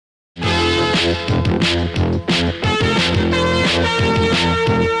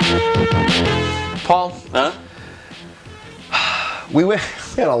Paul? Huh? We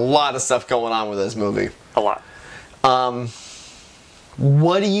had a lot of stuff going on with this movie. A lot.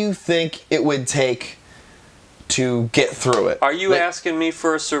 What do you think it would take to get through it? Are you asking me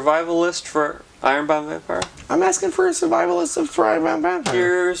for a survival list for Ironbound Vampire? I'm asking for a survivalist for Ironbound Vampire.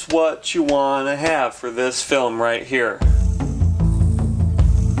 Here's what you want to have for this film right here.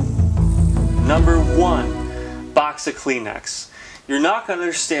 Number 1, box of Kleenex. You're not going to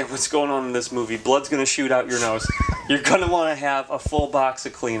understand what's going on in this movie. Blood's going to shoot out your nose. You're going to want to have a full box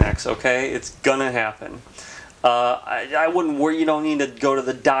of Kleenex, okay? It's going to happen. I wouldn't worry. You don't need to go to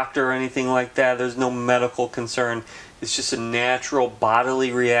the doctor or anything like that. There's no medical concern. It's just a natural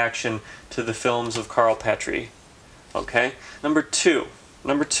bodily reaction to the films of Carl Petrie. Okay? Number two.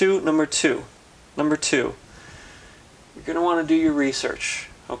 You're going to want to do your research.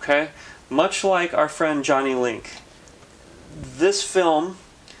 Okay? Much like our friend Johnny Link. This film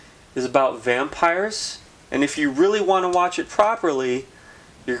is about vampires, and if you really want to watch it properly,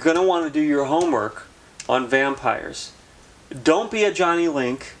 you're going to want to do your homework on vampires. Don't be a Johnny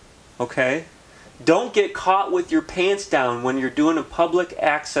Link, okay? Don't get caught with your pants down when you're doing a public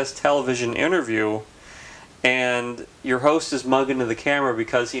access television interview and your host is mugging to the camera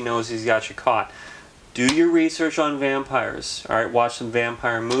because he knows he's got you caught. Do your research on vampires. All right, watch some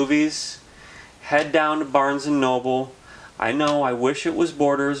vampire movies. Head down to Barnes & Noble. I know, I wish it was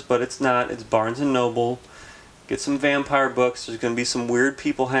Borders, but it's not. It's Barnes & Noble. Get some vampire books. There's going to be some weird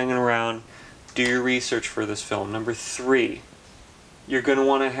people hanging around. Do your research for this film. Number 3, you're going to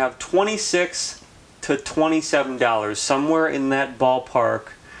want to have $26 to $27, somewhere in that ballpark,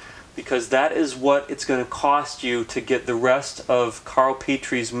 because that is what it's going to cost you to get the rest of Carl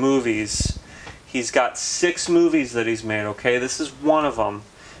Petrie's movies. He's got 6 movies that he's made, okay? This is one of them.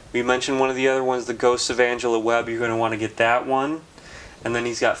 We mentioned one of the other ones, The Ghosts of Angela Webb. You're going to want to get that one. And then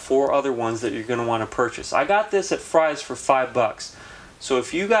he's got 4 other ones that you're going to want to purchase. I got this at Fry's for $5. So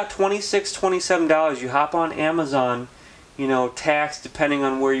if you got $26, $27, you hop on Amazon, you know, tax depending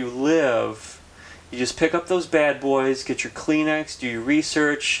on where you live. You just pick up those bad boys, get your Kleenex, do your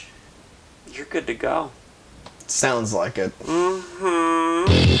research. You're good to go. Sounds like it. Mm-hmm.